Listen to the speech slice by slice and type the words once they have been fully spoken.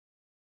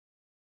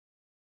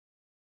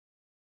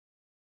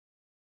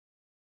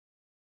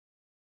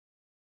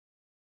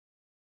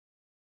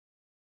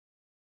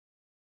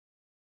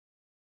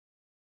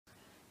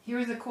Here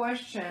is a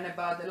question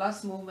about the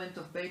last movement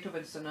of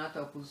Beethoven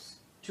Sonata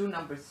op.2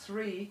 number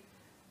 3,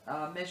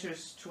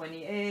 measures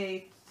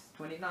 28,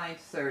 29,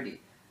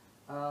 30.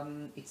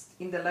 It's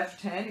in the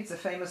left hand, it's a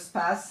famous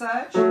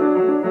passage.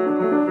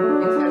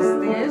 It has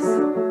this.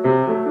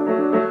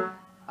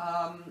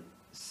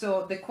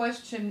 So the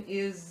question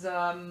is,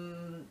 I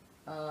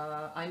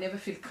never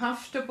feel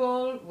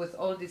comfortable with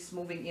all this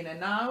moving in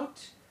and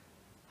out.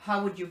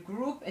 How would you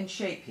group and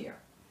shape here?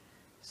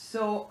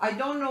 So I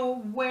don't know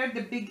where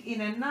the big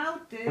in and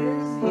out is.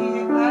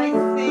 I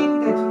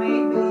think that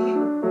maybe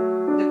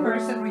the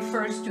person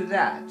refers to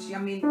that. I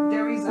mean,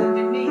 there is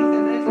underneath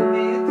a little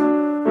bit,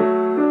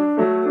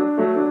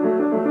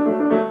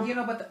 you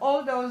know, but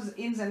all those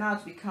ins and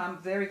outs become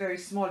very, very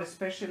small,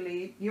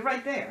 especially, you're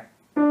right there.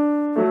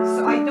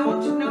 So I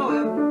don't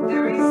know,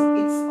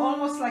 it's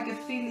almost like a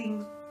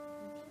feeling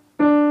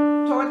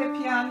toward the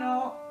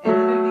piano and a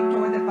little bit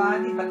toward the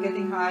body, but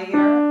getting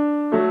higher.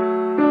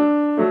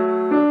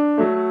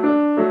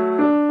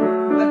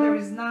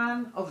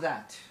 Of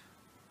that,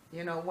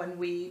 you know, when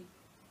we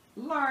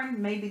learn,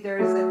 maybe there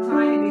is a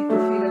tiny bit to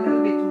feel a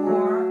little bit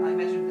more. I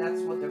imagine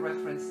that's what the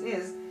reference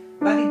is,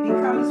 but it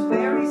becomes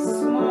very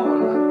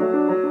small.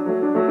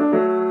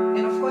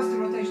 And of course, the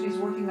rotation is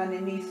working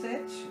underneath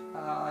it.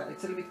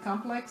 It's a little bit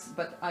complex,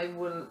 but I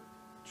will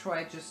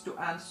try just to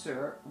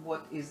answer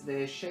what is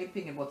the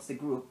shaping and what's the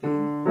grouping.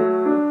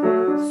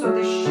 So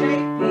the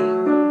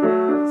shaping,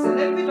 it's a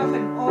little bit of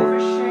an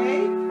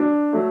overshape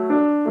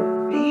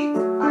beat.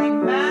 I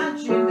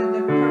imagine that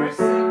the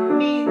person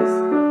means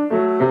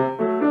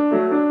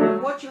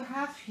what you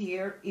have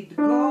here, it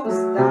goes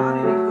down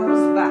and it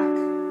goes back.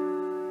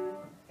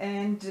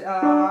 And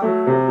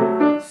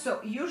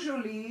so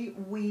usually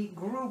we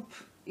group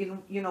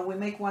in, you know, we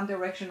make one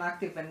direction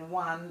active and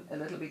one a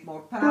little bit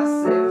more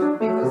passive,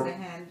 because the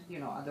hand, you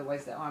know,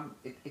 otherwise the arm,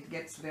 it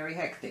gets very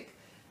hectic.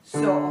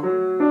 So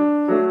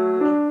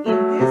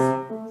in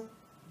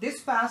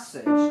this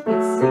passage,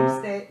 it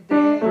seems that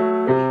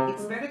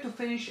it's better to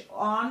finish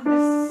on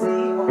the C,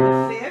 on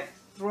the fifth,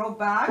 throw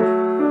back,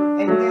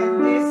 and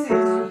then this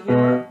is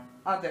your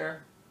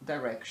other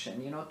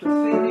direction, you know, to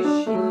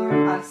finish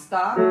here, I'll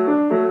stop.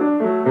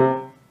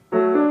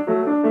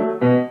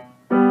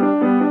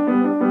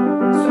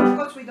 So of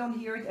course we don't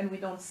hear it and we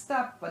don't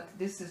stop, but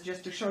this is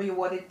just to show you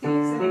what it is,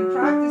 and in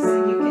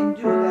practicing you can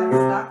do that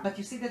stop, but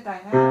you see that I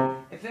have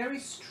a very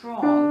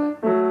strong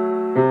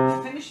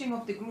finishing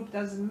of the group.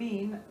 Doesn't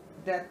mean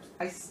that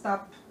I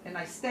stop and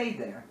I stay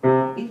there.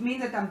 It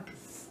means that I'm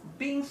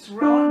being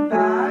thrown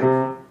back,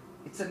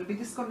 it's a little bit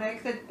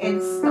disconnected,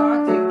 and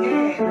start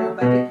again,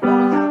 but it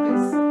all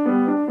happens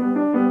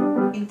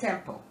in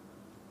tempo.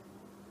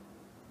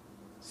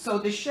 So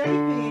the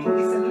shaping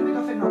is a little bit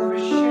of an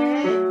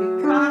overshape,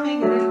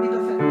 becoming a little bit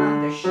of an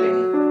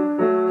undershape.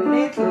 A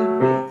little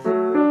bit.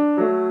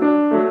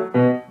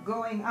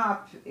 Going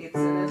up, it's a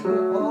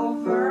little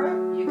over.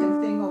 You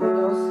can think of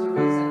those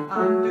three as an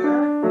under,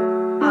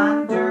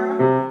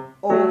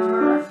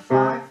 over,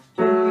 5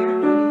 to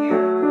here,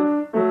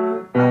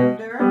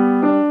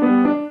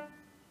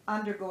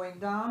 under going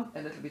down,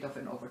 a little bit of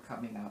an over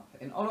coming up.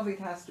 And all of it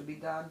has to be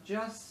done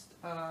just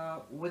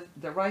with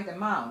the right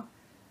amount.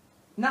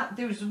 Now,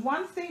 there's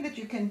one thing that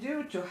you can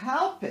do to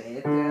help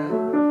it.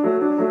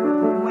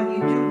 When you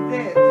do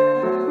this,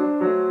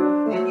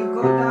 and you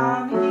go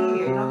down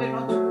here, in order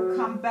not to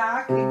come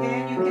back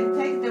again, you can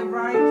take the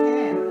right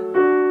hand,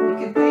 you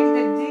can take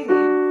the D,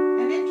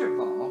 an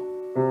interval.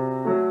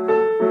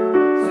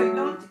 So you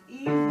don't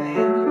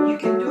even, you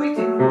can do it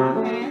in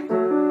one hand,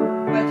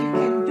 but you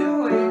can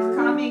do it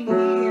coming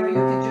here, you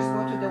can just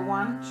go to the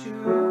 1,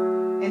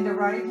 2, and the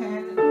right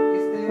hand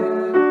is the,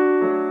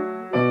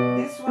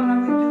 this one I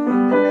will do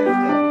in the left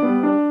hand.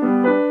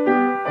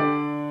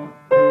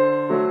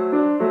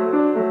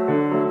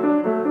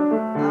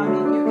 I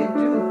mean, you can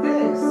do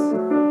this.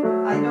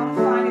 I don't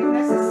find it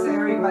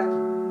necessary, but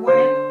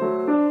when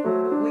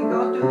we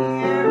go to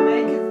here,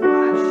 make it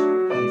much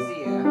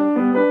easier.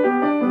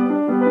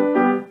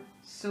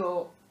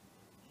 So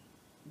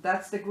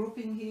that's the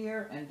grouping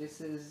here, and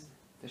this is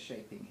the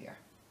shaping here.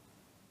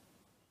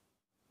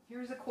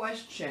 Here's a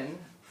question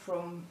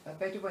from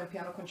Beethoven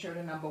Piano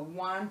Concerto number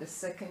 1, the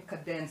second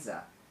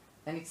cadenza,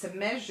 and it's a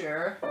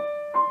measure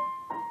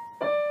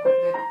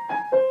that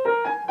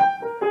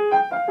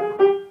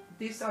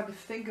these are the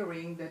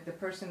fingering that the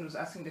person who's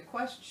asking the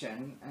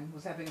question and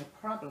who's having a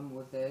problem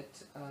with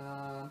it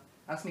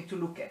asked me to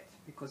look at,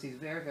 because he's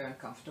very, very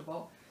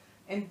uncomfortable,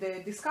 and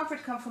the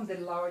discomfort comes from the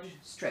large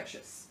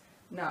stretches.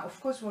 Now, of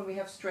course, when we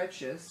have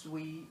stretches,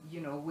 we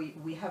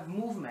have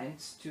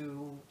movements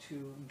to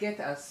get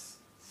us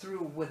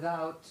through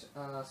without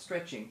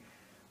stretching,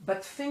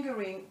 but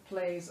fingering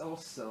plays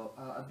also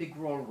a big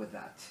role with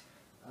that.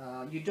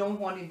 You don't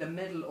want in the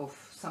middle of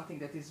something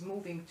that is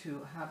moving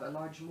to have a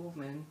large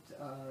movement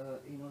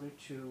in order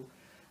to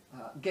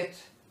get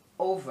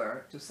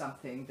over to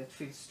something that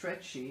feels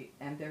stretchy,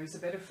 and there is a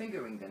better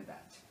fingering than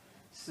that.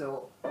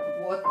 So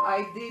what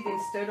I did,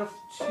 instead of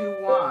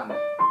 2-1,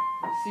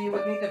 so you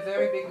would need a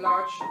very big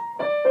large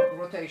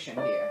rotation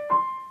here.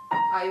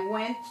 I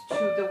went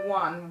to the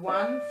 1,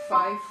 1,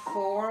 5,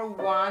 4,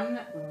 1,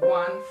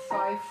 1,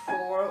 5,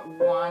 4,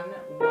 1,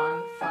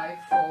 1, 5,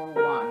 4,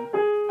 1.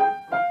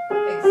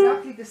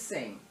 Exactly the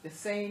same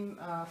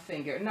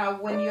finger.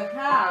 Now when you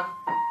have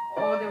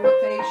all the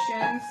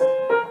rotations,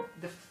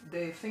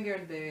 the finger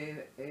and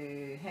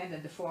the hand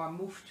and the forearm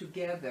move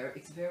together,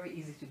 it's very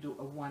easy to do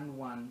a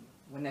 1-1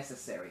 when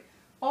necessary.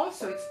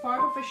 Also, it's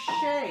part of a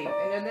shape,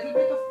 and a little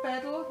bit of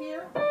pedal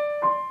here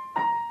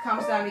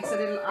comes down, it's a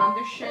little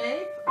under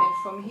shape, and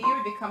from here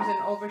it becomes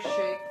an over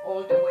shape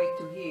all the way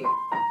to here.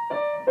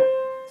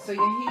 So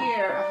you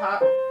hear how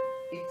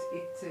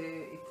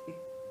it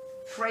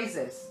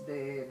phrases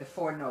the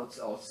four notes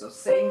also.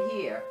 Same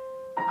here,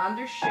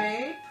 under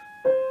shape,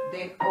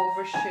 then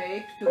over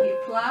shape to here,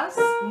 plus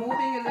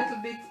moving a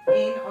little bit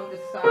in on the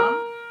thumb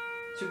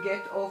to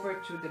get over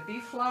to the B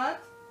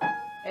flat,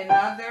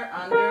 another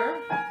under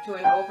to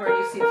an over, and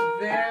you see it's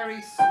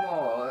very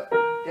small,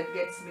 that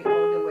gets me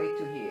all the way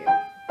to here.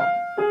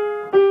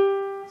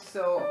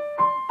 So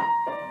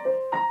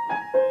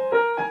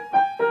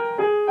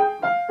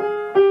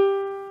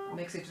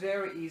makes it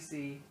very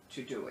easy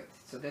to do it.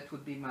 So that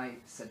would be my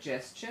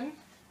suggestion.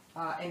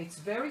 And it's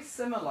very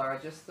similar, I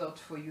just thought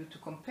for you to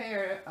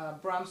compare,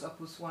 Brahms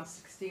Opus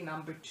 116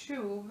 number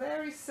 2,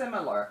 very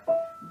similar.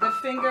 The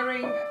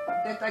fingering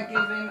that I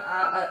give in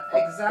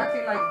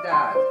exactly like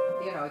that,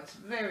 you know, it's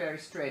very, very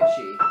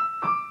stretchy.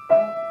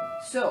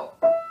 So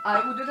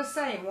I would do the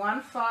same,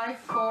 1, 5,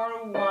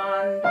 4,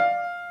 1,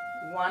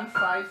 1,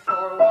 5,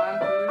 4, 1,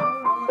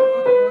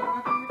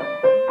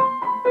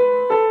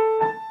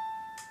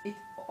 2. It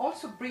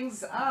also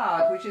brings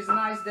out, which is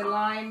nice, the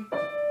line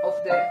of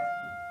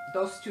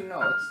those two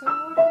notes.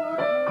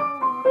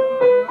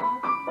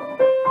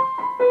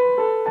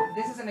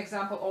 This is an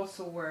example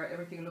also where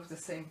everything looks the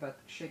same but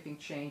shaping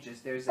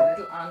changes. There's a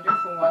little under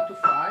from 1 to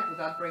 5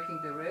 without breaking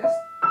the wrist,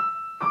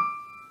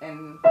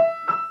 and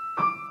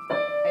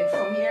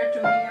from here to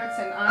here it's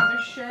an under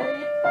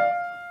shape.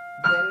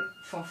 Then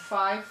from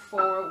 5,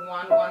 4,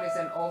 1, 1 is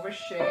an over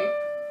shape,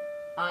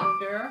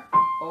 under,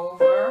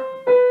 over,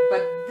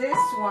 but this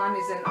one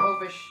is an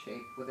over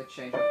shape with a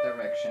change of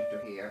direction to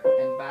here,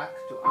 and back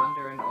to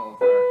under and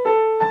over.